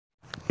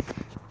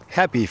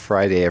Happy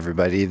Friday,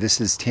 everybody.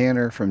 This is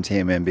Tanner from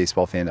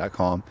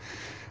TMNBaseballFan.com.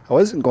 I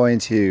wasn't going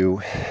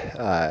to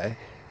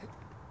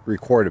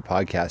record a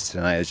podcast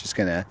tonight. I was just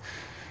going to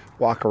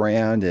walk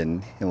around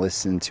and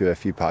listen to a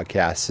few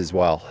podcasts as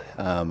well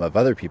of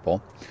other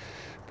people.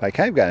 But I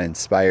kind of got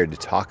inspired to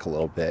talk a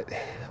little bit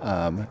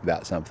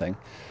about something.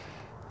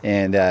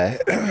 And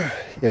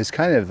it was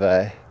kind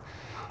of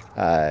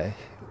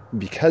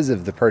because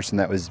of the person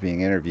that was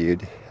being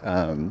interviewed.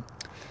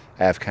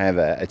 I have kind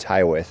of a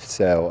tie with.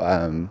 So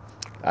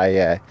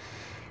I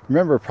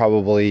remember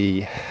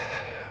probably,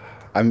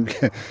 I'm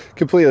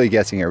completely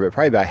guessing here, but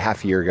probably about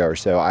half a year ago or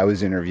so, I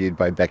was interviewed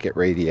by Beckett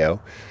Radio.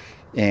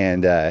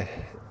 And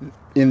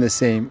in the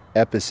same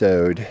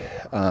episode,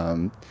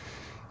 Evan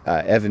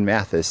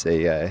Mathis,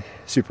 a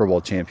Super Bowl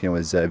champion,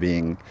 was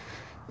being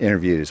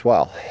interviewed as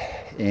well.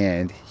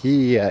 And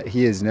he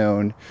is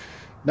known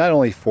not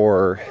only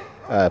for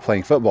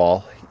playing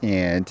football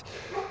and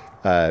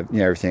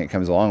everything that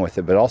comes along with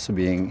it, but also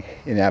being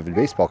an avid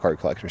baseball card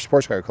collector,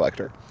 sports card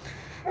collector.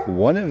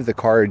 One of the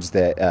cards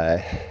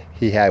that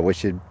he had,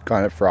 which had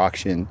gone up for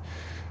auction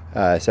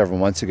several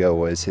months ago,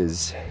 was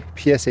his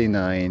PSA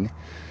 9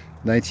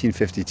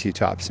 1952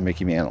 Topps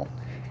Mickey Mantle.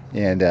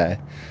 And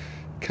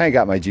kind of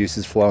got my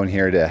juices flowing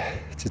here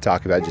to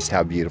talk about just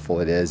how beautiful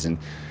it is and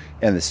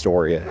the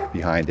story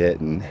behind it,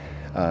 and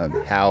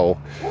how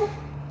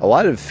a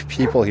lot of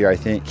people here, I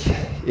think,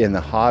 in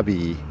the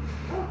hobby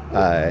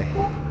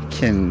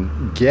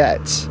can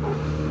get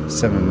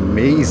some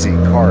amazing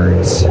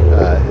cards,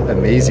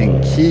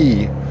 amazing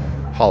key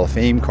Hall of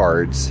Fame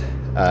cards,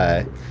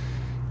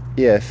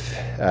 if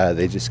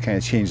they just kind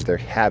of change their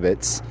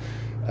habits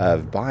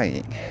of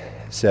buying.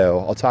 So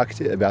I'll talk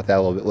about that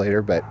a little bit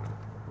later, but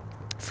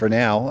for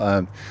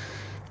now,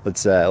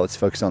 let's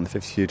focus on the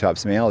 52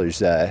 Topps Mail.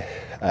 There's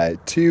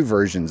two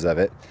versions of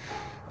it,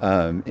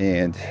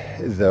 and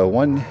the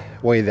one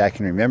way that I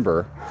can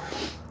remember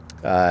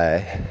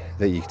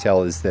that you can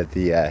tell is that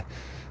the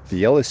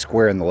yellow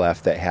square on the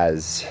left that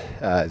has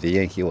the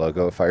Yankee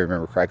logo, if I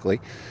remember correctly.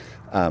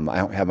 I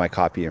don't have my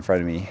copy in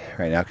front of me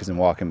right now because I'm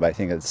walking, but I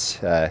think that's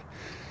how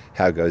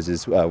it goes.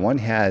 Is one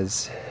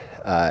has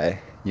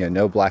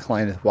no black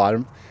line at the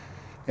bottom.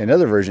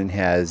 Another version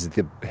has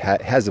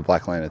a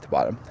black line at the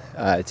bottom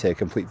to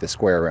complete the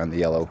square around the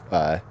yellow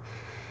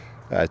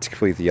to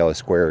complete the yellow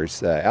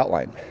square's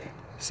outline.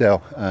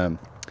 So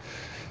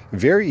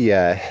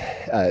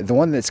the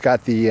one that's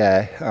got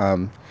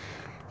the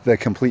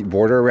complete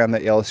border around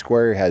that yellow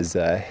square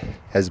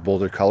has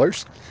bolder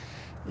colors,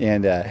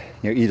 and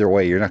either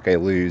way you're not going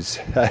to lose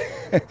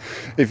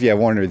if you have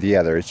one or the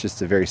other. It's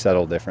just a very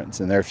subtle difference,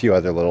 and there are a few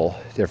other little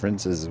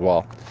differences as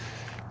well.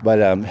 But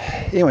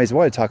anyways, I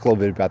want to talk a little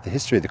bit about the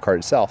history of the card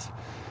itself.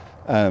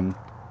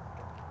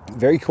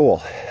 Very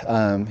cool.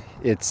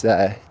 It's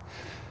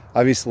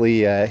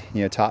obviously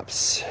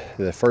Topps,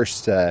 the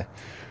first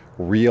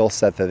real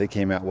set that they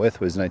came out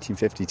with was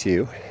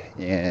 1952,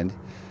 and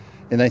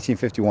in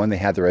 1951 they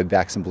had the red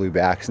backs and blue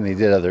backs, and they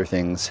did other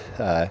things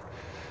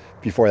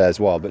before that as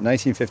well. But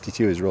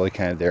 1952 is really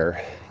kind of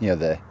their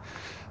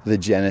the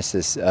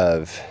genesis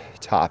of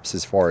Topps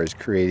as far as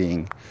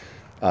creating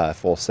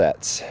full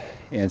sets.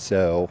 And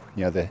so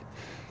the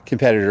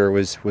competitor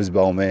was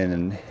Bowman,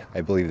 and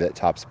I believe that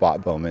Topps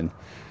bought Bowman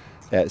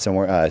at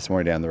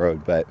somewhere down the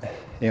road. But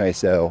anyway,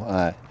 so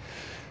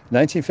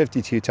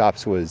 1952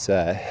 Topps was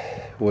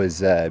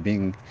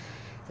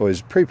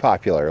pretty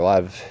popular.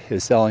 It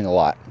was selling a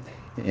lot,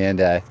 and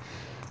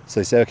so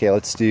they said, okay,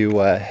 let's do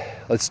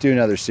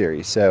another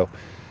series. So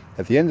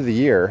at the end of the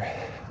year,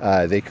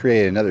 they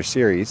created another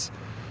series,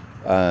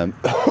 and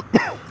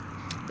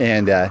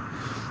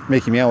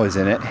Mickey Mantle was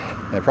in it.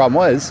 And the problem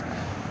was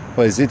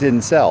it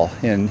didn't sell,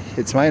 and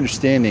it's my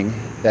understanding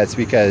that's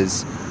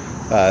because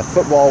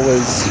football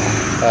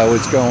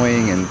was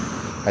going, and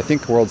I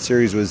think the World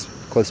Series was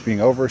close to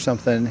being over or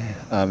something,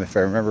 if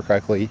I remember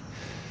correctly.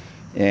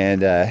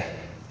 And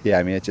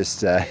it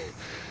just it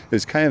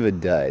was kind of a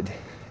dud.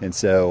 And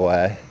so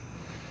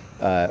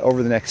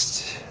over the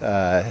next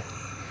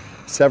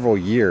several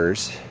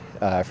years,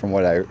 from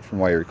what I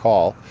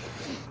recall,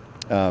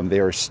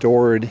 they were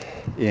stored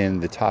in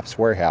the Topps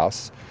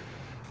warehouse,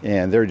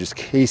 and there were just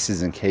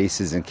cases and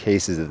cases and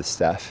cases of the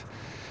stuff.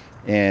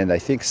 And I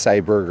think Cy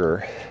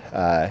Berger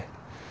had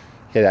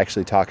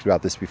actually talked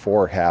about this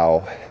before,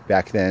 how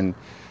back then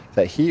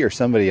that he or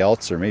somebody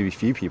else, or maybe a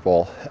few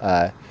people,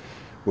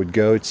 would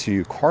go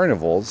to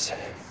carnivals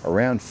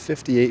around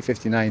 58,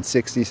 59,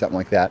 60, something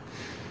like that,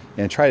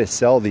 and try to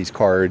sell these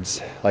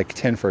cards like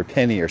 10 for a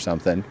penny or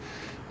something,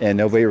 and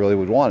nobody really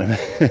would want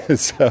them.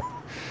 So,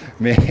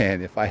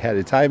 man, if I had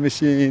a time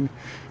machine,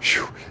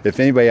 if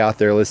anybody out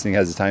there listening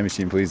has a time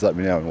machine, please let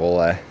me know, and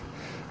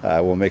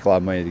we'll make a lot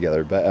of money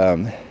together. But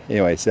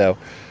anyway, so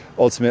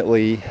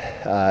ultimately,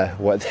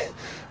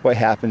 what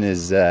happened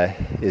is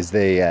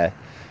they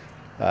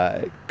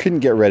couldn't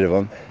get rid of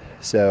them,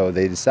 so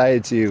they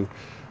decided to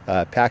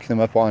pack them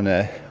up on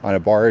a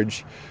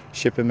barge,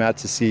 ship them out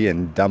to sea,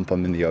 and dump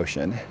them in the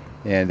ocean.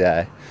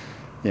 And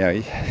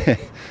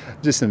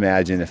just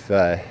imagine if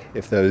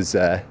those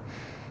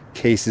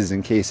cases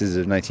and cases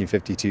of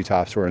 1952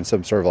 Topps were in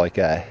some sort of like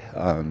a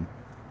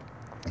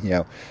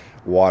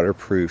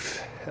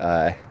waterproof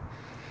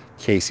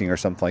casing or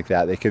something like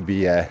that. They could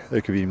be there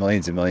could be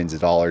millions and millions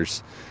of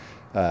dollars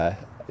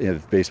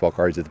of baseball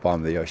cards at the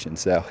bottom of the ocean.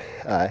 So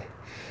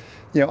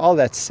all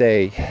that to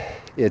say,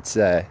 it's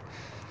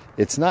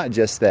not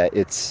just that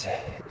it's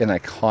an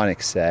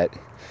iconic set,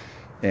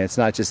 and it's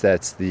not just that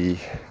it's the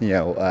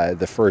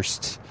the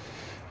first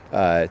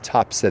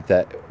Topps set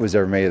that was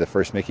ever made, the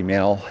first Mickey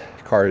Mantle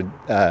card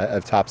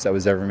of Topps that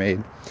was ever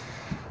made.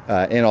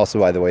 And also,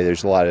 by the way,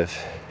 there's a lot of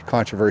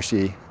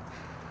controversy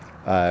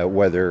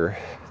whether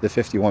the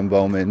 51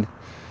 Bowman,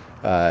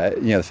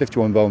 the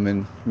 51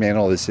 Bowman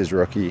Mantle is his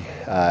rookie,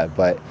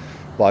 but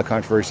a lot of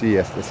controversy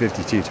if the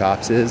 52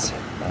 Topps is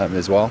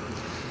as well.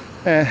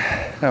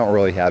 I don't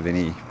really have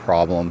any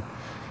problem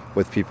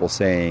with people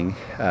saying,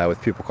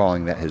 with people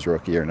calling that his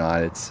rookie or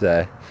not. It's,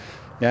 I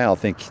don't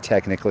think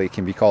technically it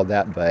can be called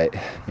that, but,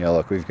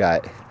 look, we've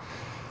got,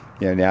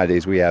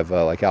 nowadays we have,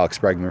 like Alex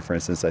Bregman, for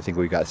instance. I think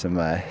we've got some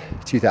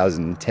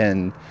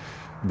 2010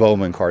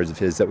 Bowman cards of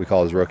his that we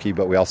call his rookie,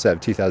 but we also have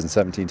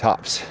 2017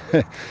 Topps.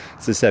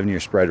 It's a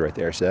 7-year spread right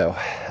there. So,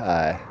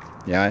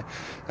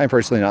 I'm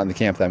personally not in the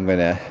camp that I'm going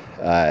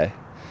to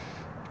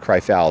cry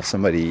foul if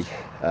somebody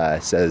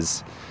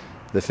says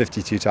the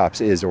 52 Topps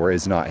is or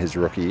is not his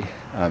rookie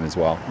as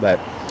well. But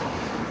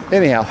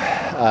anyhow,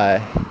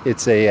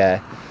 it's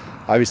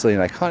obviously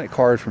an iconic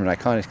card from an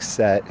iconic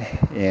set,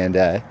 and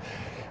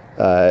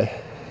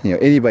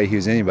anybody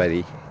who's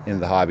anybody in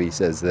the hobby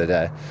says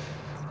that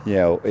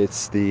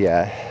it's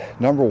the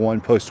number one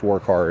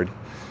post-war card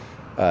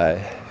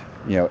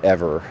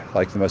ever,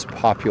 like the most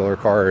popular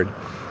card.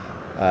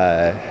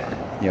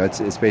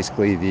 It's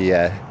basically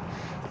the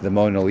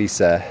Mona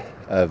Lisa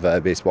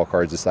of baseball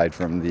cards, aside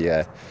from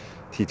the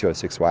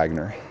T206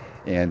 Wagner,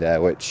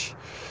 and which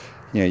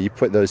you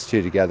put those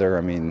two together.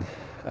 I mean,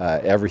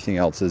 everything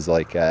else is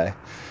like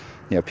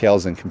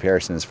pales in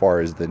comparison as far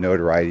as the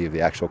notoriety of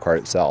the actual card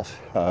itself.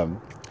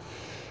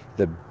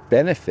 The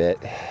benefit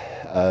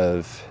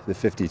of the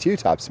 52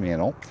 Topps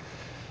Mantle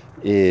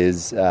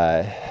is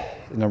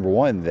number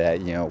one,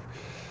 that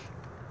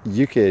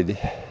you could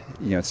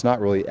it's not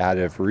really out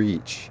of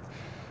reach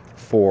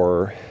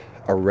for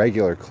a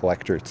regular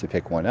collector to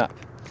pick one up.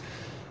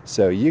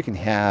 So you can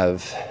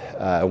have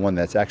one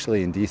that's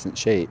actually in decent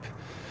shape,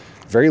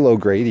 very low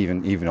grade,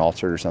 even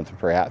altered or something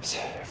perhaps,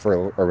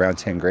 for around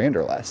 10 grand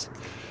or less.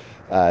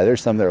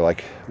 There's some that are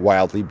like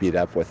wildly beat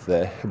up with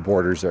the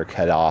borders are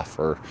cut off,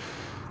 or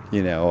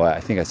I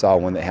think I saw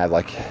one that had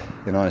like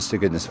an honest to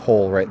goodness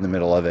hole right in the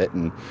middle of it,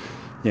 and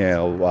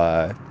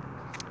I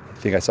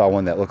think I saw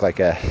one that looked like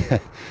a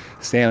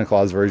Santa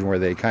Claus version where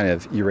they kind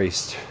of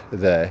erased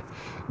the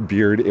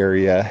beard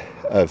area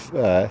of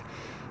them,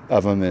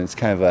 and it's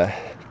kind of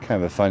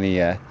a funny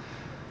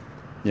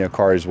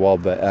card as well.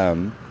 But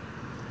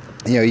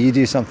you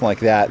do something like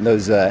that, and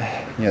those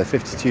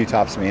 52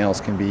 Topps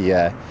Mantles can be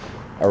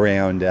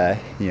around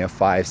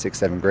 5, 6,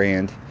 7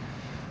 grand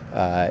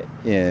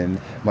in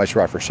much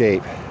rougher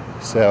shape.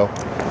 So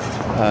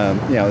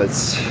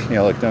that's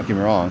look, don't get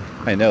me wrong,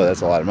 I know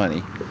that's a lot of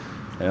money.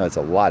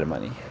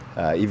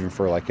 Even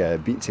for like a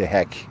beat to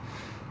heck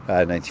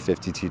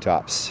 1952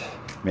 Topps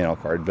Mantle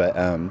card. But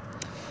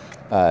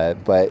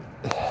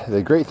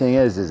the great thing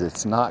is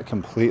it's not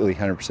completely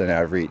 100%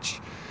 out of reach,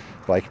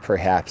 like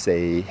perhaps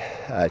a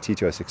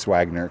T206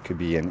 Wagner could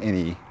be in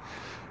any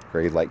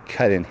grade, like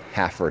cut in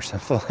half or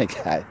something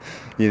like that.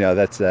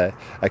 That's a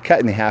cut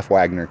in half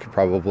Wagner could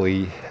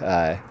probably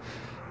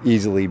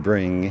easily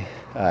bring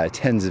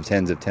tens of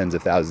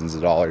thousands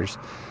of dollars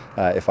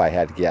if I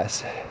had to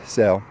guess.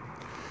 So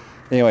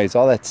anyways,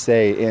 all that to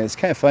say, and it's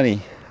kind of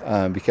funny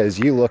because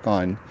you look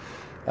on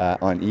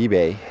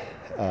eBay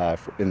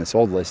in the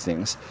sold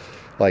listings,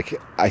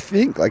 like I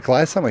think like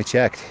last time I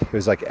checked, it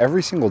was like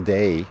every single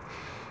day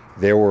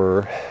there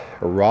were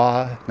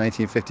raw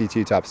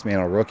 1952 Topps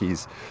Mantle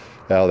rookies.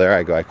 Oh, there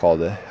I go. I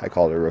called it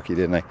a rookie,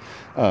 didn't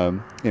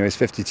I? Anyways,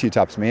 52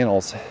 Topps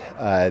Mantles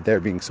they're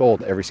being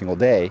sold every single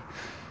day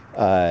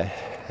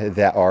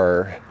that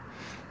are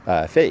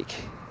fake,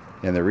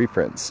 and they're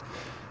reprints.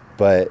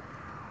 But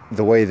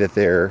the way that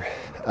they're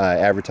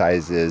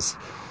advertised is,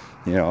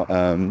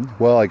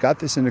 well, I got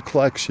this in a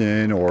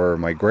collection, or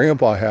my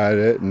grandpa had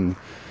it, and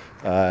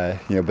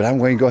but I'm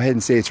going to go ahead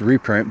and say it's a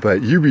reprint,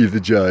 but you be the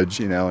judge,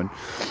 and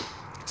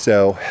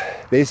so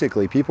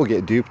basically people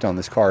get duped on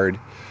this card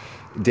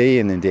day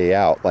in and day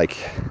out like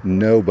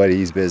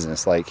nobody's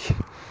business, like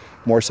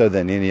more so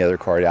than any other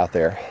card out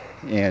there,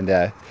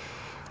 and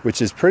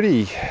which is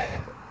pretty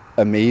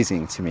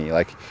amazing to me.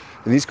 Like,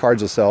 and these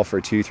cards will sell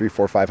for $200,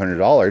 $300, $400,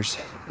 $500,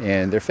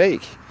 and they're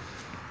fake.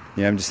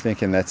 I'm just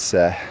thinking that's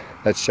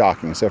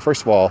shocking. So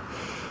first of all,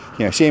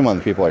 shame on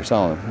the people that are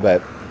selling them,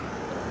 but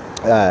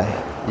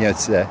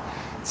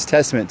it's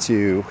testament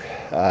to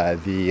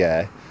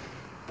the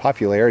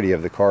popularity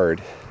of the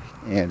card,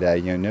 and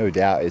no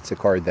doubt it's a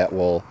card that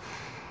will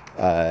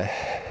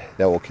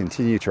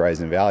continue to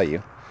rise in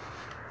value.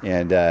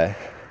 And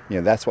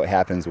that's what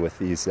happens with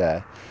these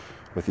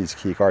with these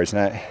key cards.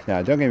 Now,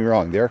 don't get me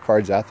wrong, there are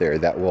cards out there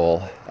that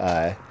will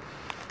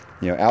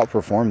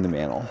outperform the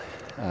mantle.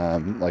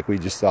 Like we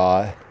just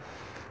saw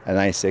a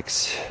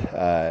 96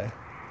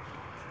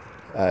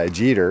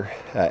 Jeter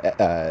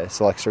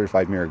Select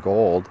Certified Mirror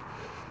Gold,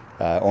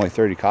 only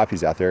 30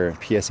 copies out there,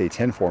 PSA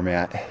 10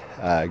 format,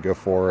 go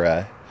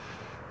for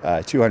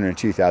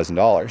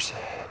 $202,000.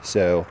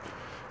 So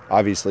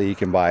obviously you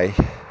can buy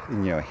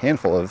a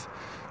handful of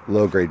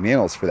low grade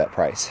mantles for that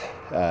price,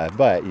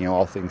 but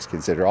all things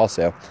considered,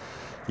 also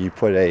you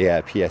put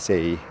a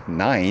PSA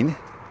 9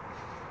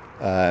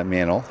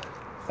 mantle,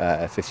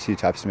 52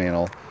 tops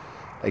mantle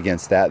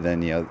against that, then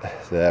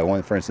the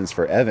one, for instance,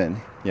 for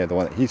Evan, the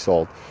one that he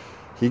sold,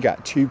 he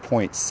got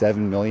 $2.7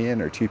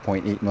 million or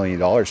 $2.8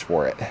 million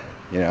for it,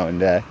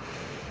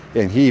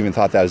 and he even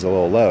thought that was a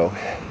little low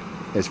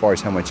as far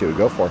as how much it would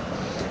go for.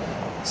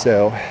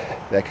 So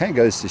that kind of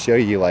goes to show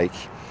you, like,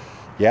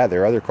 yeah,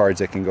 there are other cards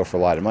that can go for a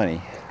lot of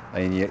money.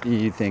 I mean,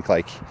 you think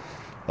like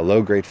a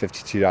low grade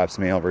 52 tops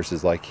mantle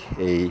versus like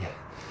a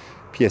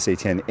PSA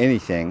 10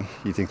 anything,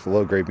 you think the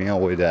low grade mantle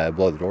would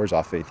blow the doors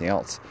off anything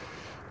else,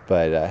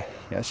 but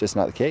it's just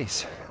not the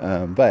case.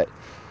 But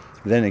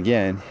then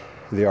again,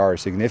 there are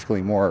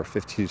significantly more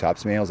 52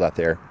 tops mantles out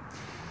there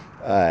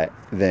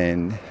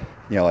than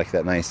like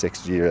that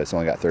 96 Jeter that's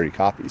only got 30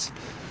 copies.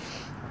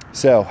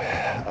 So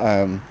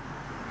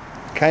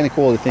kind of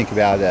cool to think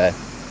about that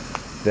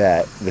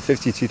the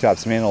 52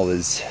 tops mantle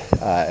is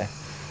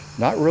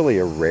not really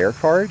a rare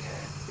card.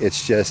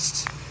 It's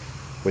just,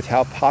 with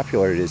how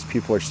popular it is,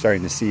 people are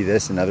starting to see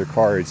this and other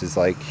cards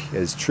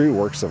as true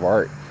works of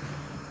art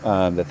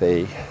that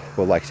they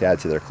would like to add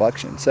to their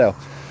collection. So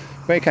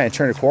I'm going to kind of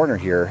turn a corner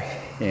here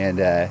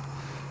and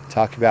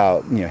talk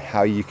about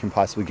how you can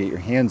possibly get your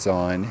hands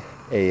on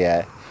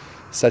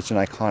such an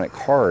iconic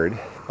card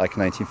like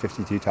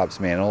 1952 tops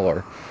mantle,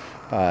 or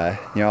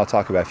I'll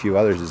talk about a few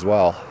others as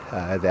well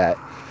that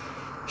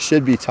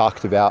should be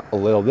talked about a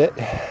little bit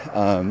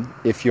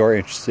if you're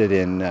interested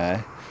in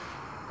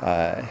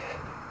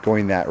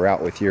going that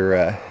route with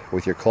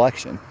your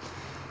collection.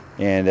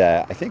 And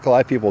I think a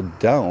lot of people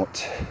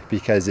don't,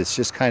 because it's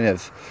just kind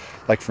of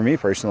like, for me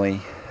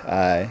personally,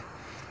 a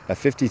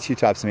 52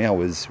 tops mantle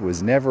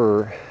was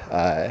never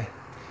a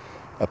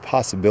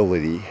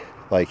possibility.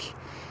 Like,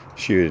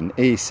 shoot, an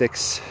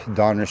 86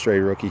 Donruss Ray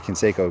rookie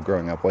Canseco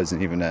growing up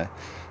wasn't even a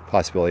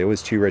possibility. It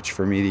was too rich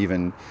for me to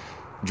even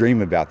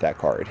dream about that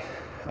card.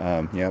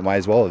 It might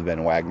as well have been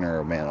a Wagner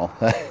or mantle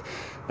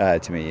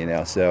to me,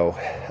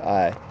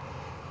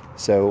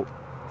 so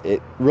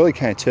it really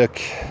kind of took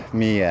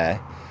me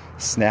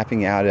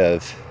snapping out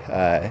of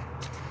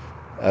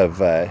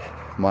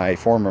my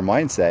former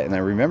mindset. And I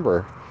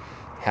remember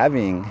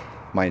having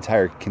my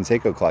entire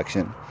Canseco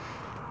collection,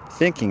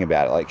 thinking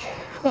about it like,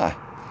 I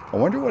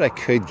wonder what I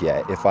could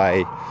get if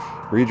I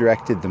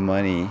redirected the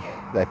money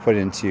that I put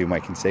into my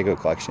Canseco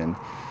collection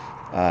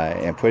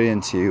and put it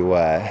into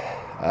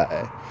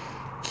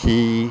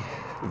key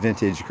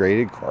vintage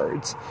graded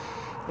cards.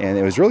 And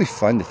it was really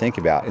fun to think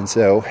about. And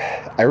so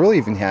I really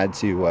even had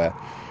to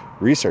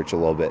research a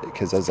little bit,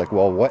 because I was like,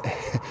 well,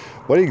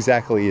 what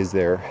exactly is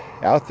there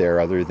out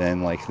there other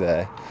than like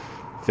the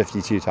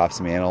 52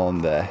 tops mantle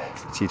and the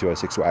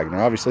T206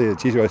 Wagner? Obviously the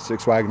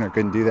T206 Wagner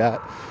couldn't do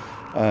that.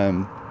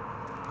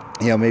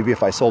 Maybe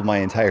if I sold my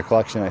entire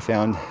collection, I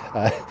found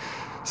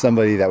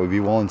somebody that would be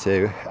willing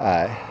to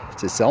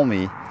sell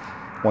me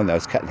one that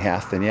was cut in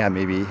half, then yeah,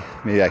 maybe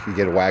I could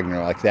get a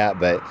Wagner like that.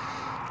 But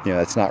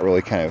that's not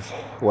really kind of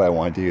what I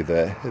want to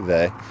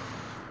do.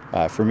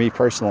 For me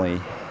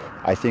personally,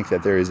 I think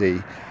that there is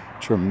a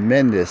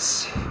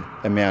tremendous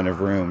amount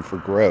of room for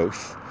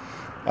growth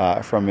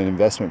from an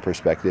investment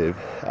perspective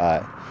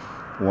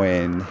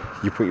when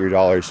you put your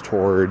dollars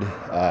toward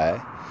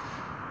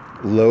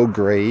low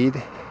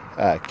grade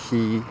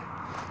key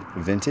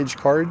vintage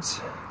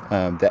cards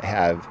that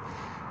have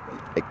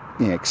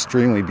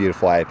extremely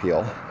beautiful eye appeal.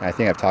 And I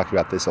think I've talked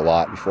about this a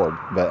lot before,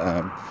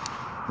 but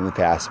in the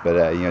past, but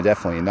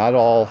definitely not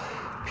all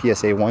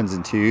PSA 1s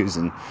and 2s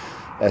and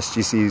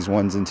SGC's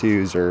 1s and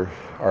 2s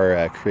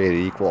are created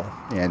equal.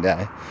 And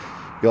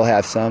you'll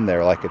have some that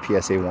are like a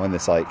PSA 1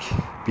 that's like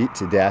beat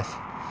to death,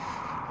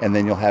 and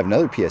then you'll have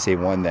another PSA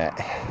 1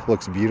 that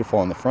looks beautiful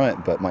on the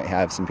front but might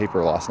have some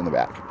paper loss on the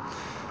back.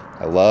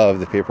 I love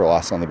the paper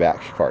loss on the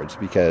back cards,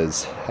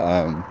 because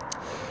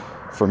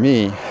for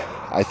me,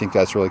 I think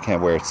that's really kind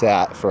of where it's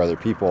at for other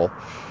people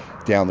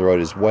down the road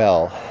as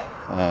well,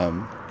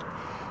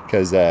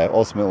 because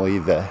ultimately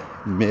the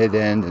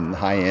mid-end and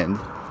high-end,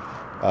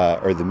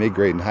 or the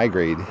mid-grade and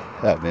high-grade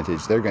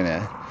vintage,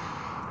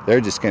 they're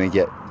just gonna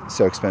get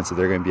so expensive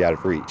they're gonna be out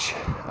of reach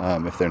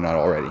if they're not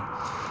already.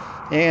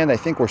 And I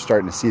think we're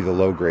starting to see the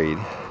low-grade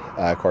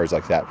cards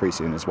like that pretty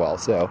soon as well.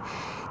 So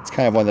it's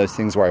kind of one of those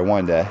things where I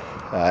wanted to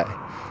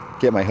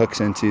get my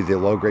hooks into the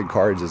low-grade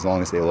cards as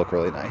long as they look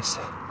really nice.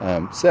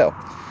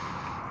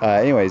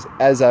 Anyways,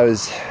 as I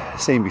was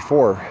saying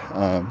before,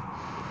 I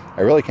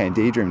really kind of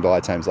daydreamed a lot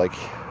of times, like,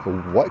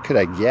 what could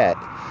I get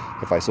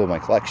if I sold my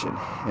collection?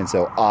 And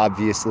so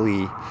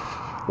obviously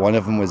one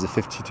of them was the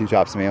 52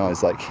 tops mantle. I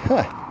was like,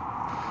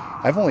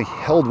 I've only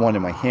held one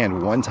in my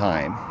hand one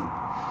time.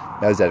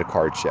 That was at a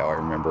card show, I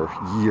remember,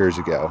 years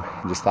ago.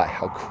 I just thought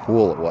how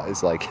cool it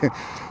was, like,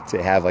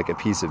 to have like a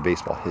piece of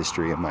baseball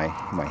history in my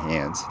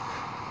hands.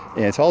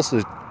 And to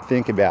also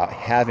think about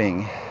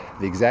having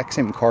the exact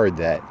same card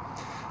that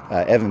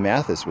Evan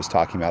Mathis was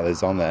talking about, that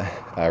is on the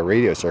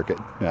radio circuit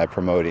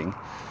promoting,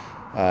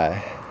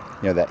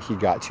 that he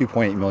got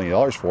 $2.8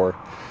 million for,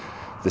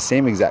 the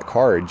same exact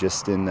card,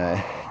 just in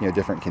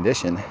different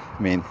condition.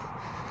 I mean,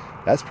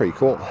 that's pretty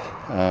cool.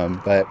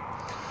 But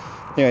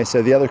anyway,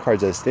 so the other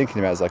cards I was thinking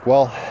about is like,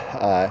 well,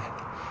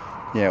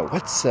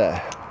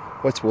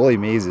 what's Willie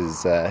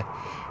Mays'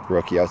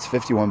 rookie? Oh, it's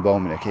 51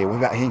 Bowman. Okay, what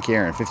about Hank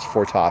Aaron,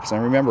 54 Topps?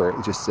 And I remember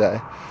just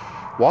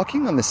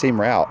walking on the same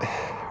route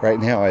right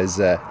now as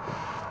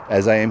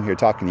I am here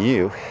talking to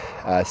you,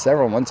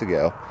 several months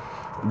ago,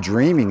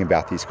 dreaming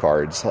about these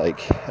cards. Like,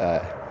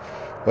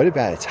 what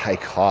about a Ty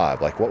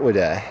Cobb? Like, what would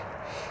a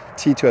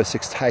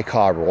T206 Ty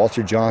Cobb or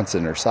Walter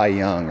Johnson or Cy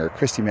Young or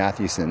Christy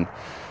Mathewson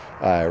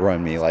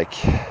run me? Like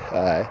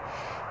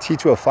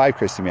T205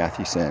 Christy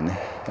Mathewson,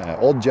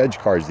 old Judge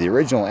cards, the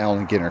original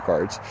Allen Ginter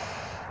cards.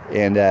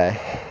 And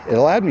it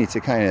allowed me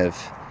to kind of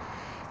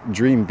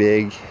dream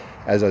big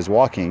as I was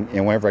walking.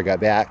 And whenever I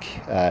got back,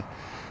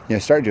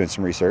 started doing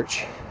some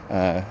research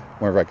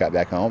whenever I got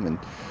back home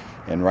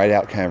and write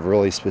out kind of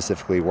really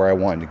specifically where I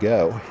wanted to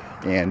go.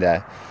 And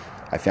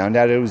I found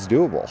out it was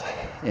doable.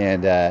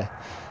 And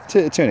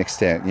to an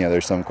extent,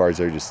 there's some cards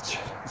that are just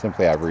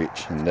simply out of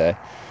reach, and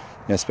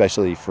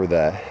especially for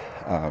the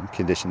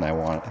condition that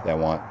I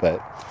want.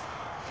 But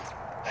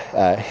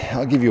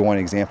I'll give you one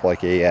example,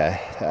 like a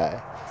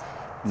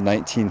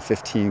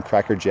 1915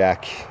 Cracker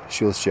Jack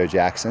Shoeless Joe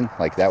Jackson.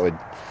 Like, that would,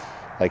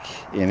 like,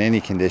 in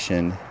any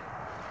condition,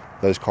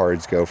 those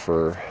cards go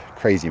for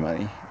crazy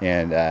money.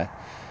 And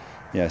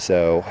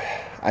so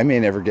I may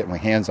never get my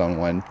hands on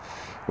one,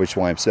 which is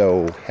why I'm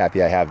so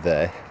happy I have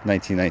the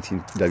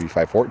 1919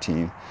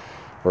 W514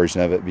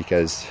 version of it,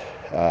 because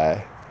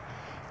I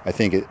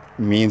think it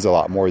means a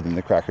lot more than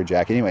the Cracker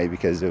Jack anyway,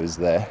 because it was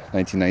the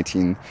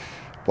 1919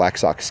 Black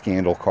Sox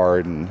scandal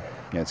card, and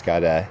it's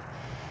got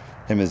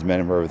him as a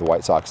member of the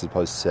White Sox as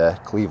opposed to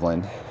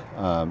Cleveland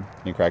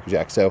in Cracker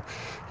Jack. So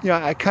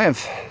I kind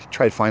of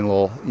try to find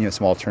little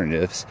some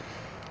alternatives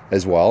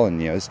as well, and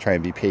just try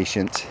and be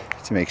patient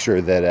to make sure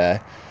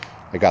that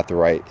I got the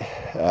right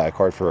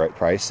card for the right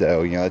price.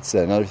 So that's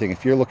another thing.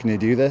 If you're looking to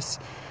do this,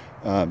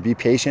 be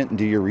patient and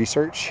do your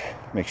research.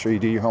 Make sure you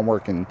do your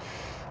homework and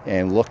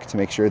look to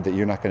make sure that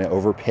you're not going to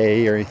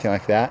overpay or anything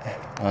like that.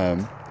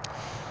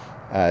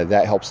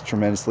 That helps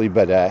tremendously.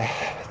 But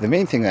the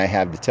main thing that I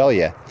have to tell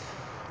you,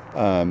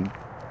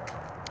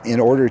 in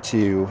order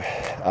to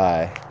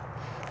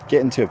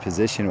get into a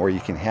position where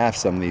you can have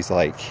some of these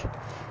like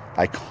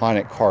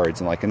iconic cards,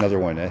 and like another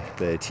one,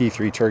 the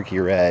T3 Turkey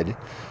Red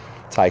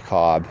Ty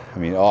Cobb. I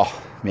mean, oh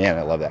man,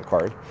 I love that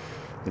card.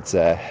 It's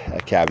a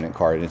cabinet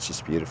card, and it's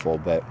just beautiful.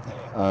 But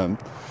I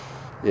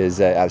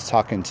was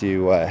talking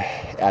to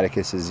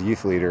Atticus's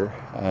youth leader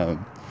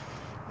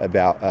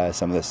about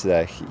some of this.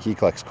 He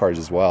collects cards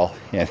as well,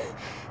 and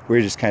we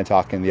were just kind of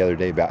talking the other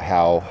day about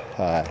how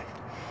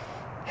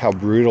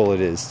brutal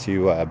it is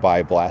to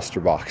buy blaster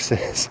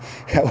boxes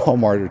at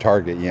Walmart or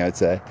Target.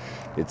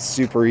 It's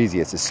super easy.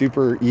 It's a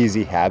super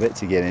easy habit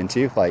to get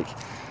into. Like,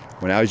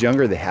 when I was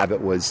younger, the habit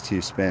was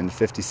to spend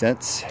 50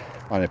 cents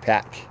on a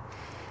pack.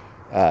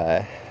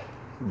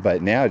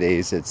 But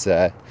nowadays, it's,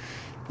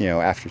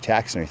 after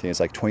tax and everything, it's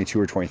like $22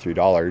 or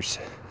 $23.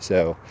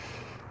 So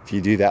if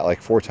you do that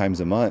like 4 times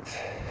a month,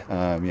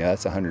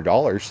 that's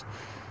 $100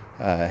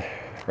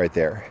 right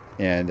there.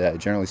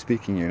 And generally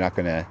speaking, you're not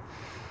going to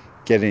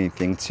get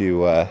anything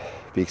to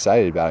be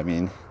excited about. I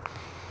mean,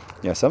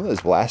 some of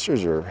those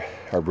blasters are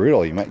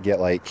brutal. You might get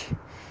like,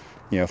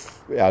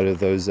 out of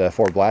those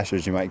 4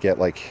 blasters, you might get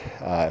like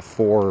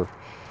 4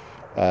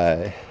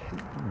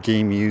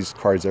 game used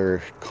cards that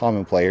are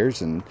common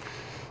players, and you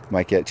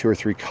might get 2 or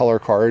 3 color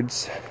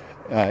cards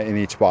in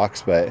each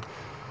box. But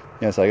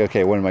it's like,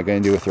 okay, what am I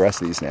going to do with the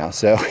rest of these now?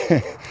 So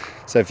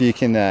so if you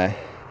can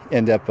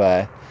end up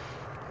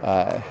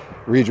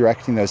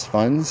redirecting those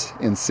funds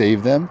and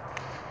save them,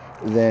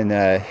 then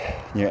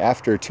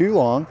after too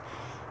long,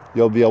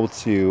 you'll be able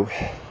to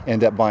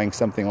end up buying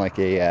something like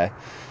a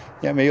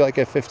maybe like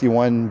a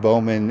 51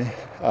 Bowman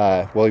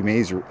Willie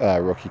Mays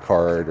rookie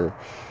card, or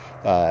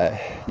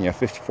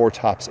 54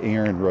 Topps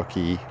Aaron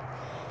rookie,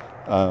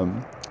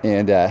 or I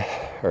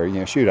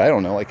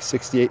don't know, like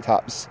 68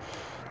 Topps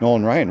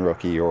Nolan Ryan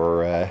rookie,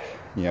 or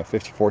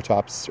 54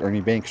 Topps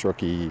Ernie Banks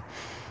rookie,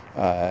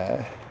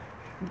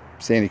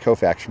 Sandy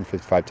Koufax from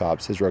 55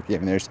 Topps, his rookie. I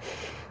mean, there's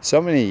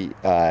so many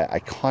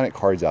iconic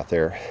cards out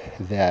there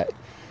that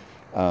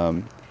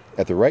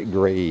at the right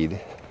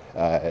grade,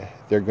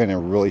 they're going to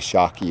really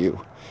shock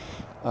you,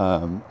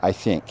 I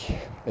think,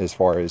 as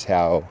far as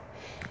how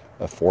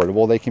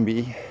affordable they can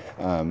be.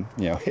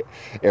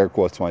 Air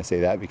quotes when I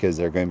say that, because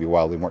they're going to be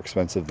wildly more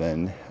expensive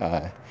than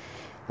a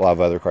lot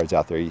of other cards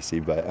out there you see.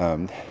 But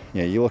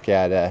you look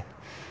at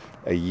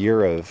a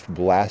year of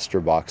blaster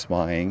box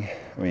buying.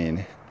 I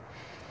mean,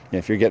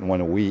 if you're getting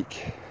one a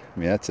week, I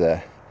mean, that's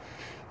a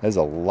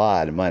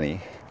lot of money.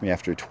 I mean,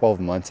 after 12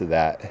 months of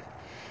that,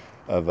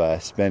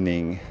 of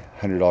spending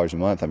 $100 a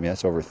month, I mean,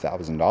 that's over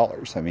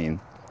 $1,000. I mean,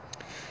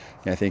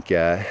 I think,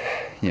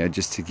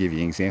 just to give you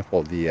an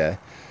example, the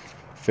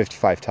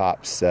 55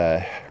 Topps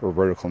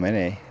Roberto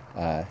Clemente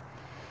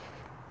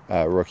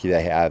rookie that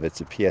I have,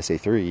 it's a PSA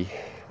 3.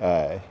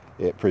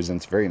 It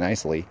presents very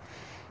nicely,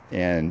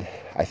 and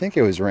I think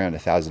it was around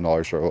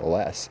 $1,000 or a little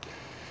less.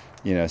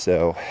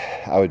 So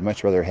I would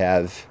much rather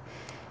have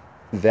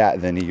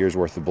that than a year's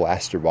worth of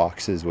blaster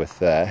boxes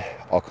with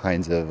all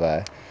kinds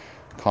of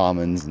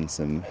commons and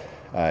some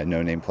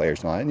no-name players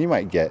and all that. And you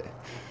might get,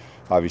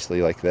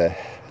 obviously, like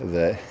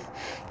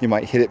you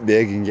might hit it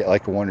big and get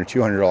like a $100 or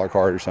 $200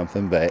 card or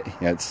something, but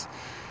it's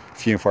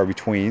few and far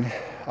between,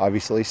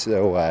 obviously.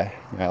 So I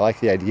like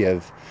the idea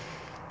of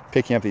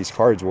picking up these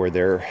cards where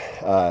they're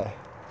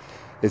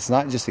it's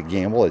not just a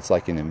gamble, it's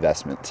like an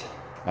investment,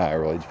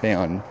 really,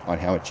 depending on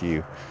how much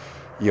you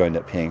end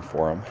up paying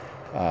for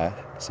them.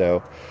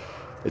 So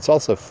it's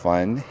also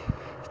fun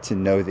to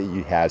know that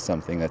you have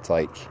something that's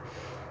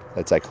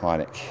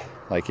iconic.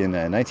 Like in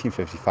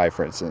 1955,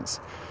 for instance,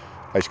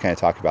 I just kind of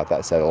talk about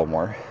that set a little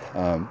more.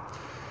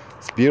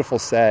 It's a beautiful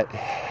set,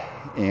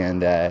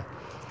 and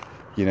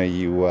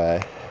you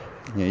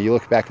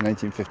look back in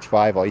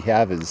 1955, all you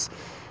have is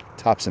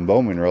Topps and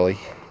Bowman, really.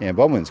 And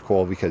Bowman's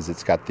cool because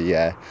it's got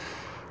the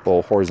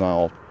little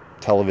horizontal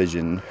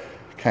television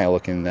kind of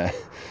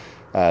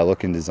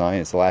looking design.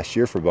 It's the last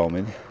year for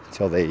Bowman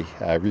until they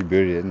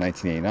rebooted it in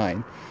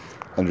 1989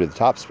 under the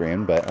Topps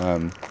brand. But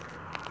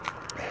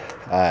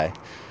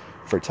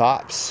for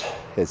Topps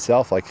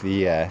itself, like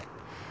the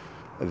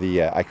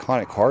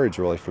iconic cards,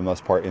 really, for the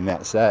most part in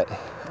that set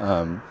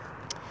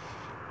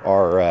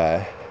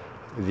are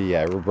the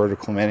Roberto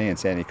Clemente and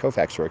Sandy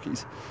Koufax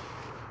rookies.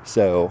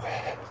 So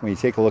when you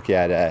take a look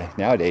at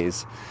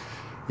nowadays,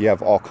 you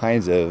have all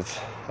kinds of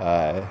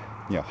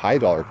high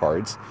dollar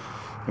cards.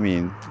 I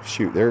mean,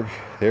 shoot,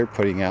 they're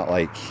putting out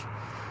like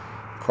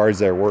cards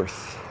that are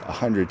worth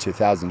 $100 to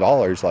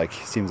 $1,000, like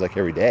seems like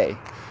every day.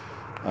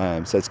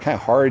 So it's kind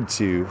of hard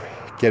to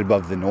get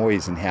above the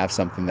noise and have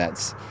something that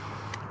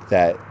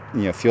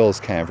feels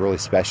kind of really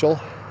special.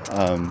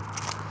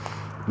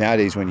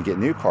 Nowadays, when you get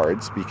new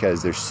cards,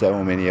 because there's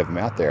so many of them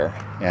out there,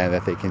 and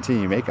that they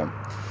continue to make them.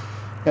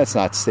 That's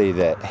not to say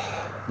that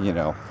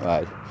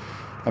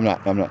I'm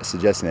not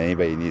suggesting that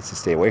anybody needs to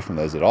stay away from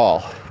those at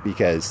all,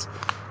 because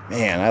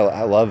man,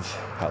 I love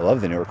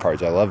the newer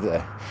cards.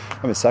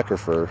 I'm a sucker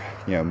for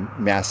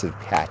massive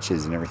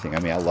patches and everything. I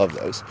mean, I love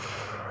those.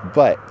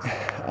 But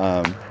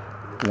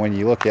when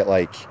you look at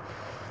like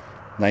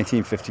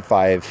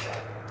 1955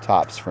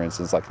 Topps, for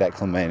instance, like that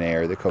Clemente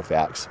or the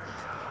Koufax,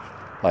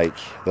 like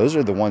those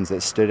are the ones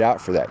that stood out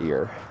for that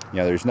year.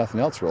 There's nothing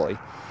else really.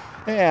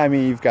 Yeah, I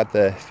mean, you've got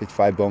the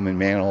 55 Bowman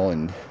Mantle,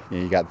 and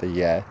you got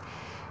the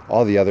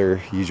all the other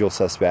usual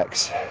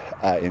suspects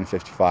in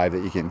 55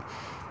 that you can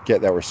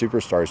get that were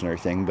superstars and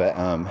everything. But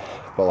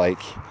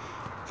like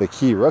the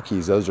key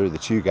rookies, those are the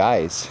two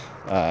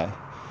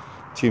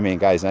main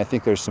guys, and I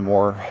think there's some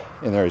more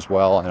in there as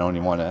well. I don't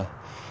even want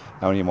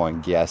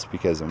to guess,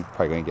 because I'm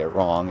probably going to get it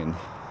wrong and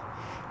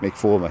make a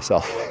fool of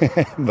myself.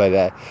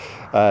 But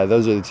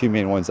those are the two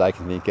main ones I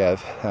can think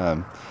of.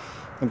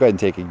 I'll go ahead and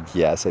take a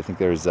guess. I think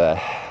there's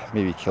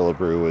maybe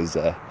Killebrew was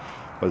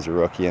a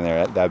rookie in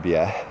there. That'd be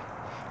a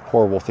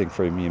horrible thing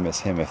for me to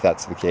miss him if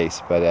that's the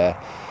case. But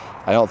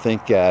I don't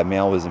think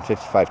Mantle was in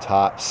 55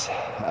 Topps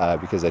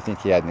because I think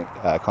he had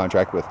a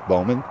contract with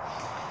Bowman.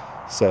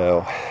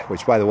 So,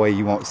 which, by the way,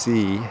 you won't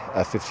see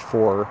a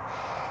 54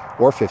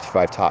 or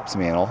 55 Topps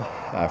Mantle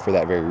for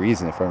that very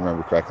reason, if I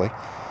remember correctly.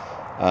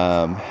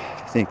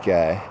 I think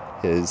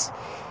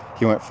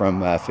he went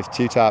from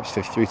 52 Topps,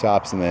 53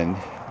 Topps, and then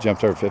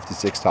jumped over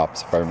 56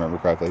 Topps, if I remember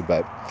correctly.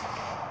 But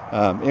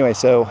anyway,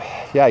 so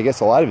yeah, I guess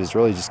a lot of it is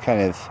really just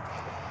kind of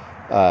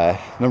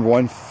number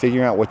one,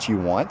 figuring out what you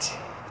want,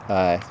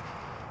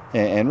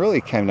 and really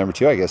kind of number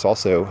two, I guess,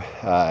 also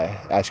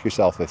ask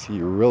yourself if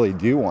you really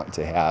do want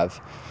to have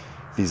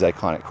these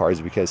iconic cards,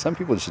 because some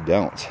people just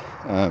don't.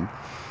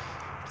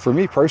 For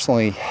me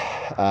personally,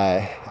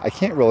 I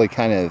can't really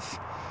kind of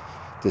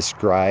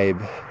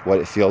describe what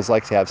it feels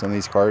like to have some of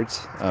these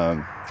cards.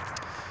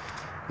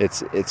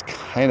 It's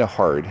kind of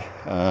hard,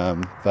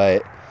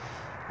 but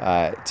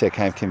to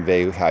kind of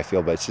convey how I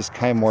feel. But it's just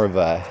kind of more of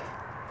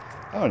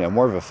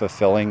a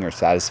fulfilling or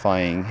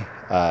satisfying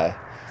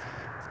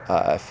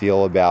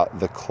feel about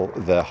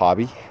the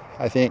hobby,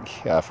 I think,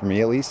 for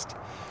me at least.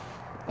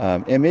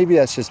 And maybe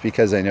that's just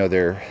because I know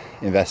they're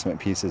investment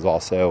pieces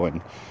also,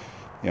 and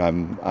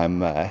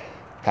I'm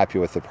happy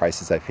with the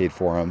prices I paid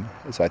for them,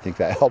 so I think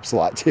that helps a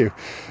lot too.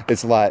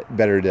 It's a lot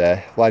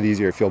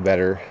easier to feel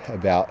better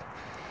about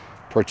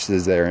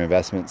purchases that are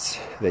investments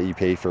that you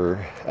pay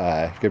for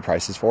good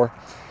prices for,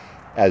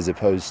 as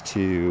opposed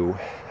to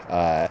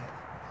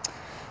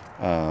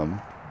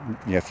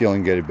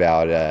feeling good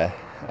about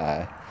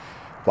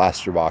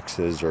blaster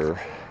boxes or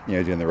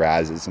doing the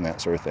Razes and that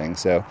sort of thing.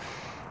 So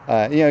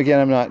again,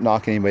 I'm not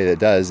knocking anybody that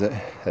does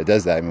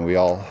that. I mean, we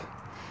all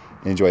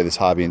enjoy this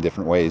hobby in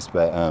different ways.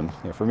 But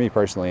for me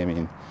personally, I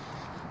mean,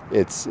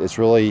 it's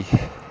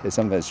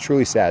something that's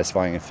truly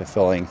satisfying and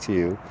fulfilling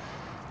to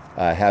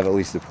have at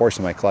least a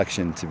portion of my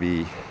collection to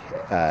be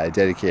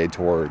dedicated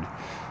toward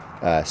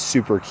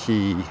super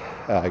key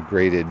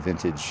graded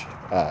vintage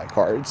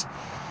cards.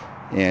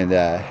 And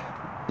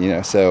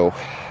so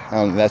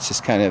that's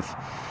just kind of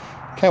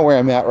where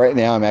I'm at right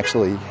now. I'm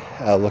actually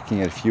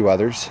looking at a few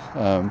others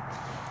that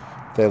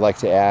I'd like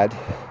to add,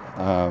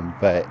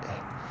 but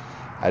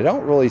I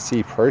don't really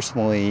see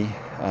personally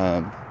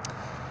a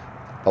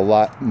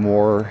lot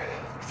more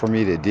for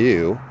me to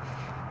do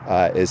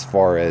as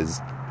far as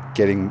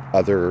getting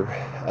other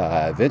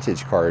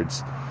vintage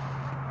cards.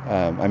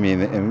 I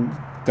mean, and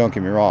don't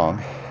get me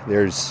wrong,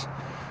 there's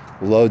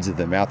loads of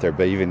them out there,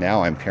 but even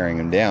now I'm paring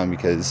them down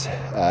because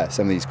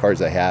some of these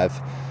cards I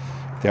have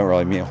don't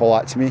really mean a whole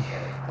lot to me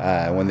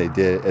when they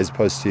did, as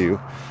opposed to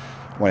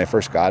when I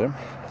first got them.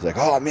 I was like,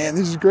 oh man,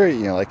 this is great.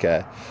 Like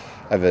I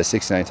have a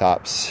 69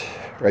 Topps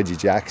Reggie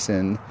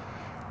Jackson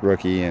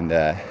rookie and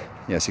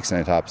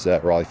 69 Topps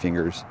Raleigh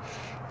Fingers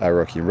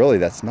rookie. And really,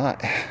 that's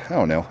not, I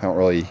don't know, they don't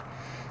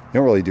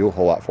really do a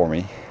whole lot for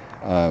me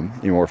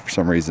anymore for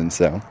some reason.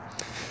 So,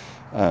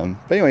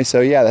 but anyway,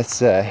 so yeah, that's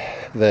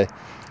the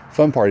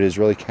fun part is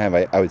really kind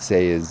of, I would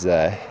say, is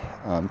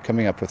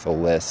coming up with a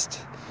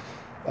list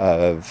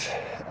of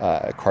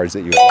cards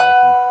that you would like,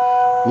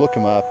 and look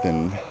them up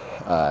and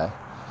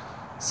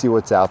see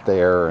what's out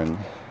there, and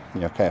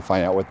kind of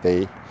find out what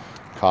they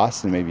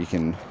cost, and maybe you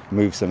can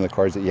move some of the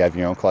cards that you have in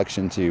your own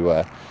collection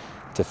to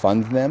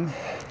fund them.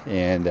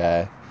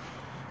 And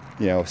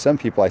some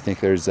people, I think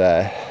there's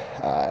oh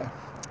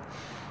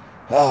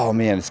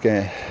man, it's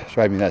gonna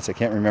drive me nuts. I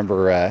can't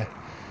remember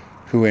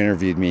who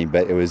interviewed me,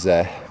 but it was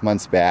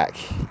months back,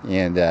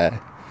 and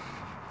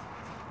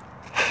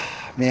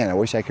man, I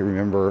wish I could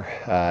remember.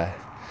 I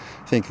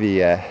think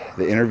the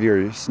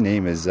interviewer's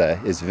name is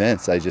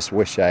Vince. I just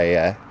wish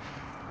I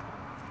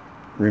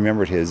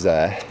remembered his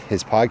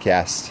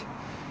podcast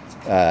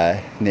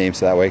name,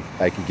 so that way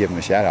I could give him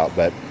a shout out.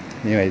 But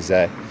anyways,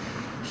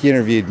 he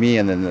interviewed me,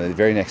 and then the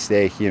very next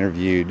day he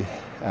interviewed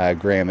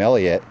Graham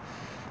Elliott.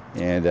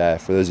 And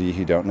for those of you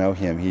who don't know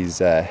him, he was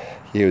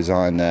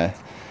on.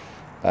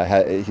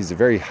 He's a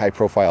very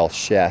high-profile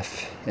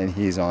chef, and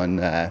he's on.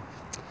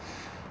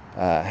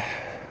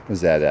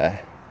 Was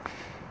that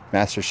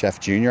Master Chef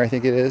Junior? I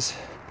think it is,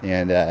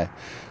 and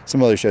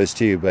some other shows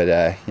too.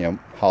 But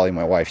Holly,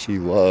 my wife, she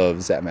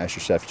loves that Master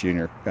Chef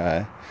Junior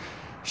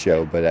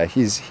show. But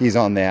he's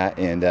on that,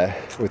 and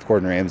with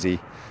Gordon Ramsay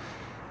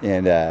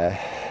and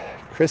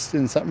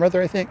Kristen something or other,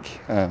 I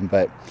think.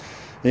 But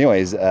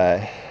anyways,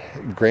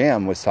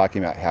 Graham was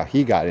talking about how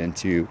he got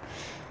into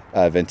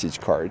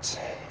vintage cards,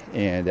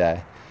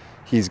 and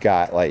he's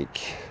got like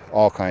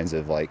all kinds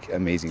of like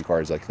amazing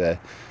cards, like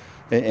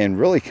and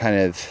really kind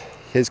of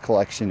his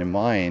collection and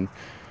mine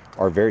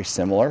are very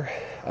similar,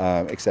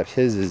 except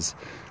his is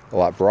a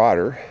lot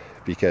broader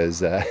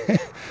because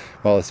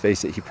well, let's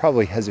face it, he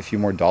probably has a few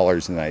more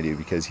dollars than I do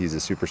because he's a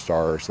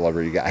superstar or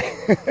celebrity guy.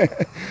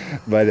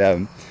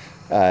 But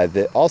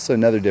also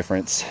another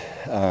difference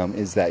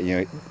is that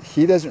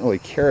he doesn't really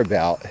care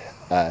about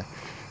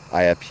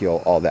eye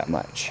appeal all that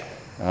much.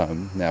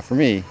 Now for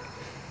me,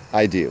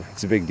 I do.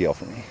 It's a big deal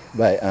for me.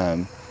 But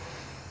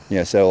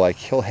so like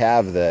he'll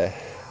have the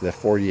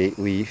 48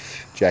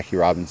 leaf Jackie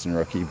Robinson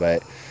rookie,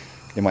 but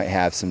it might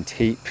have some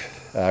tape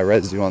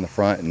residue on the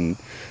front and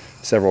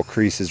several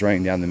creases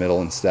running down the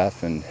middle and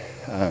stuff. And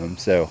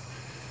so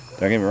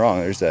don't get me wrong,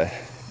 there's a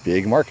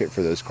big market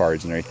for those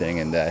cards and everything.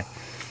 And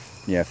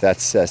if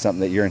that's something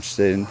that you're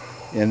interested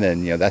in,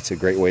 then that's a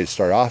great way to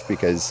start off,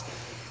 because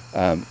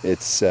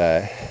it's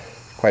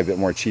quite a bit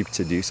more cheap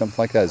to do something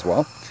like that as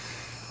well.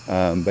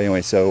 But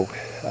anyway, so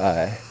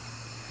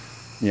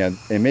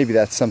and maybe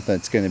that's something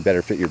that's going to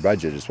better fit your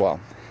budget as well.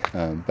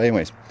 But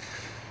anyways,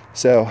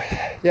 so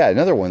yeah,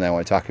 another one that I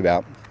want to talk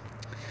about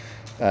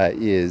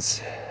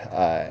is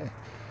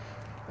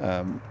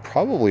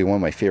probably one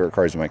of my favorite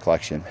cards in my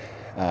collection.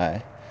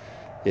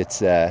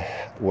 It's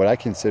what I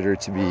consider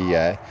to be,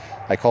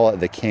 I call it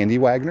the Candy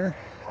Wagner.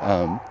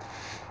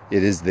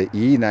 It is the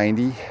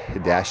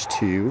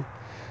E90-2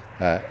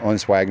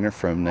 Honus Wagner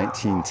from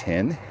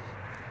 1910.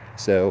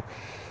 So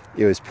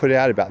it was put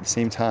out about the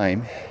same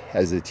time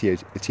as the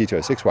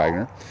T206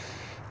 Wagner.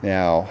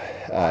 Now,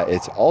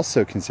 it's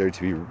also considered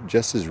to be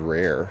just as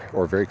rare,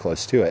 or very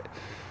close to it,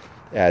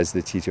 as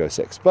the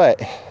T206. But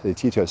the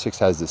T206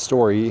 has the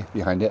story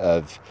behind it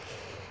of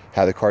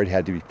how the card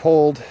had to be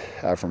pulled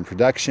from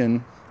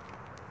production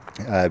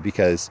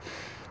because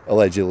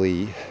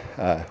allegedly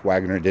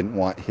Wagner didn't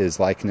want his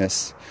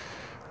likeness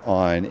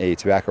on a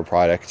tobacco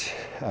product,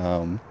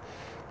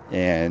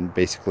 and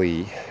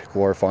basically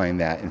glorifying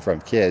that in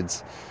front of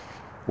kids,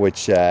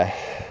 which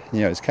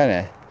is kind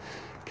of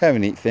a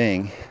neat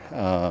thing,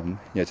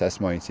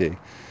 testimony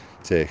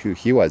to who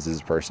he was as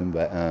a person.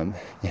 But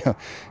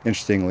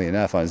interestingly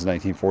enough, on his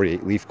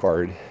 1948 Leaf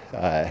card,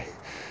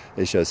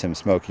 it shows him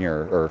smoking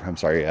or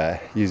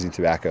using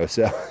tobacco.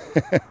 So,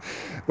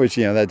 which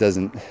that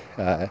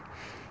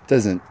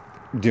doesn't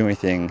do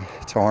anything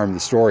to harm the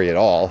story at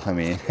all. I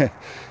mean,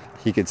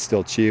 he could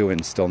still chew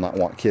and still not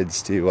want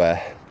kids to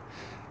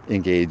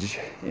engage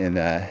in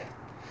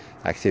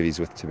activities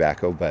with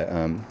tobacco. But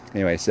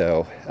anyway,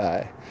 so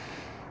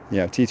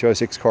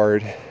T206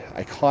 card,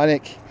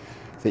 iconic.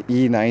 The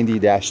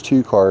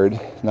E90-2 card,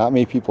 not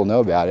many people know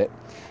about it.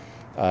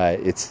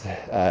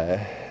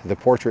 The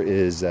portrait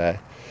is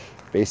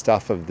based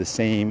off of the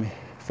same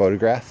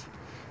photograph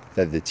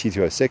that the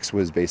T206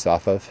 was based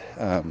off of,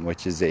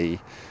 which is a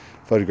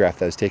photograph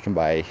that was taken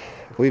by, I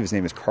believe his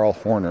name is Carl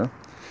Horner,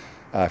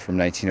 from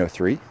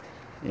 1903.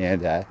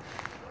 And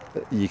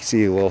you can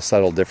see little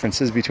subtle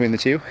differences between the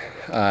two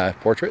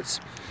portraits.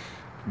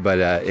 But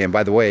and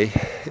by the way,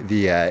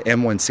 the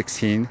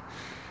M116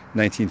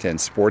 1910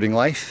 Sporting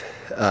Life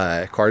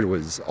card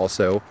was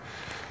also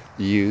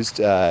used,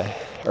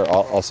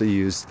 also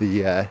used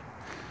the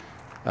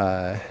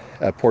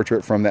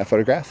portrait from that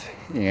photograph,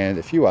 and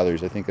a few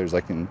others. I think there's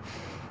like an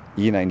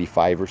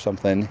E95 or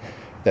something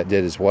that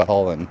did as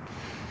well, and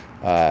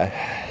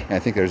I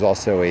think there's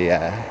also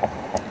a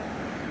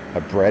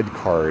bread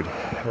card.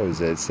 What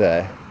was it?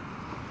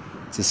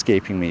 It's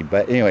escaping me,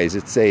 but anyways,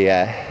 it's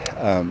a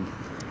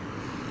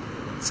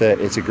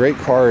great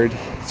card.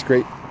 It's a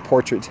great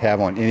portrait to have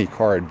on any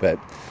card, but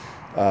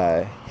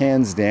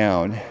hands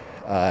down,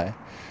 the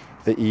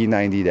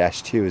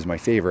E90-2 is my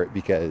favorite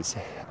because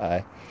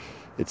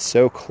it's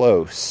so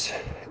close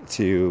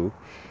to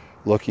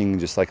looking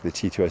just like the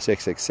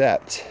T206,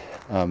 except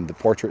the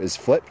portrait is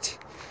flipped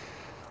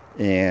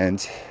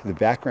and the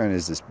background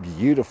is this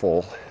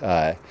beautiful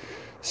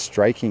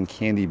striking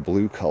candy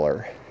blue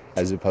color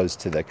as opposed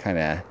to the kind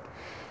of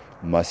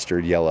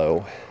mustard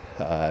yellow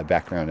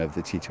background of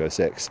the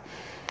T206.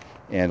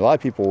 And a lot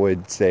of people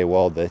would say,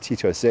 well, the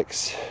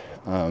T206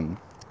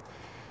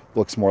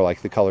 looks more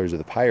like the colors of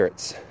the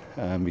Pirates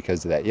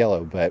because of that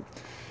yellow. But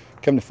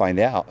come to find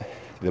out,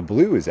 the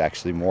blue is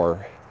actually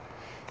more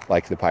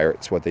like the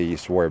Pirates, what they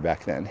used to wear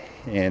back then.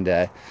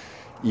 And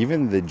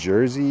even the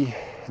jersey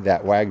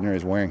that Wagner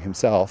is wearing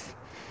himself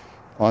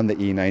on the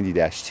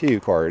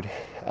E90-2 card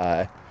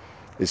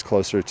is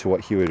closer to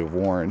what he would have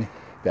worn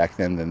back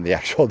then than the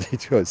actual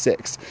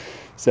T206.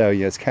 So,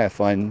 it's kind of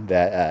fun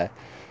that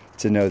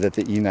to know that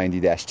the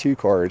E90-2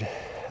 card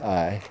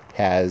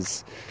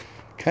has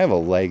kind of a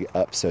leg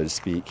up, so to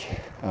speak,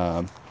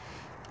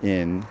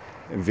 in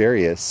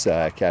various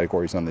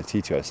categories on the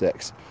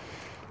T206.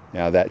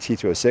 Now, that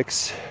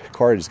T206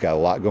 card has got a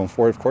lot going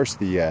for it. Of course,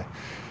 the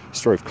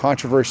story of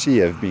controversy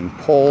of being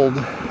pulled.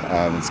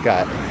 It's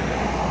got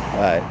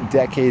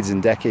decades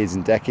and decades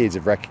and decades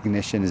of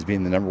recognition as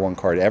being the number one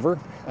card ever.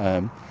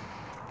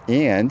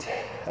 And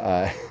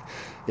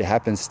it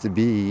happens to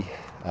be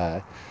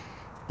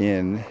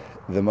in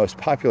the most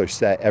popular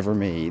set ever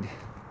made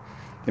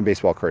in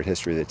baseball card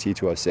history, the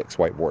T206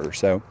 white border.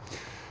 So it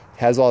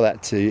has all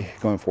that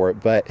going for it.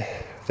 But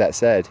with that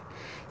said,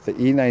 the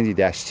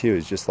E90-2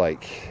 is just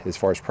like, as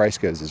far as price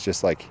goes, is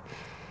just like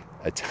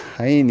a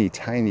tiny,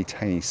 tiny,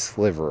 tiny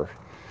sliver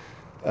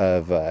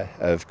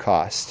of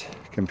cost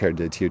compared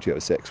to the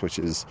T206, which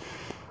is,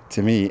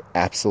 to me,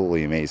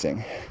 absolutely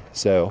amazing.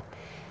 So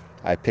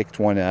I picked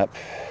one up,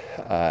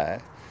 I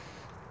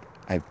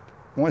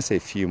want to say a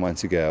few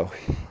months ago,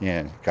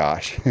 and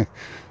gosh,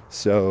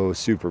 so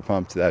super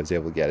pumped that I was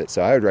able to get it.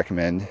 So I would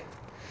recommend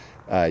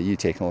you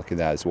taking a look at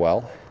that as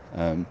well.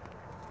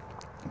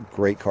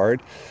 Great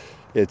card.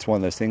 It's one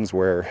of those things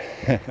where,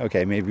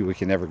 okay, maybe we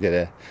can never get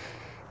a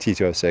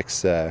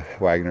T206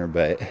 Wagner,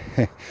 but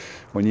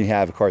when you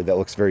have a card that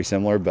looks very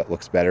similar but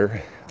looks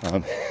better,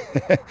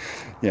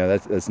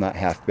 that's not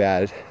half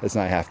bad. That's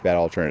not a half bad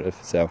alternative.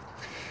 So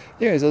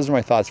anyways, those are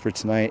my thoughts for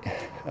tonight.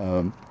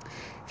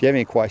 If you have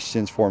any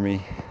questions for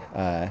me,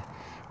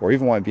 or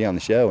even want to be on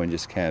the show and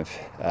just kind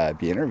of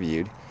be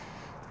interviewed,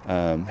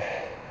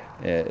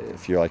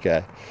 if you're like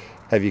a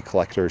heavy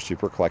collector,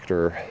 super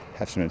collector,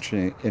 have some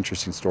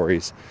interesting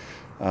stories,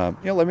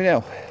 let me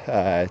know.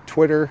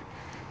 Twitter,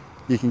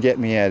 you can get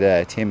me at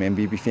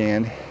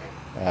TamManBBFan.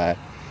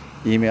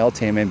 Email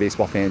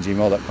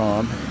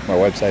tammanbaseballfan@gmail.com. My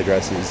website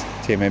address is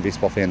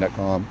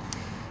tammanbaseballfan.com.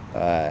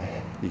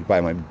 You can buy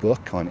my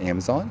book on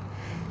Amazon,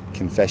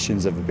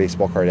 Confessions of a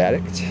Baseball Card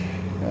Addict.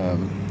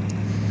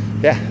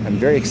 I'm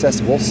very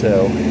accessible,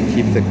 so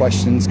keep the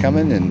questions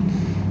coming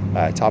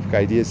and topic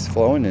ideas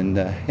flowing, and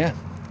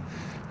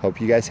hope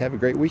you guys have a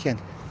great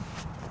weekend.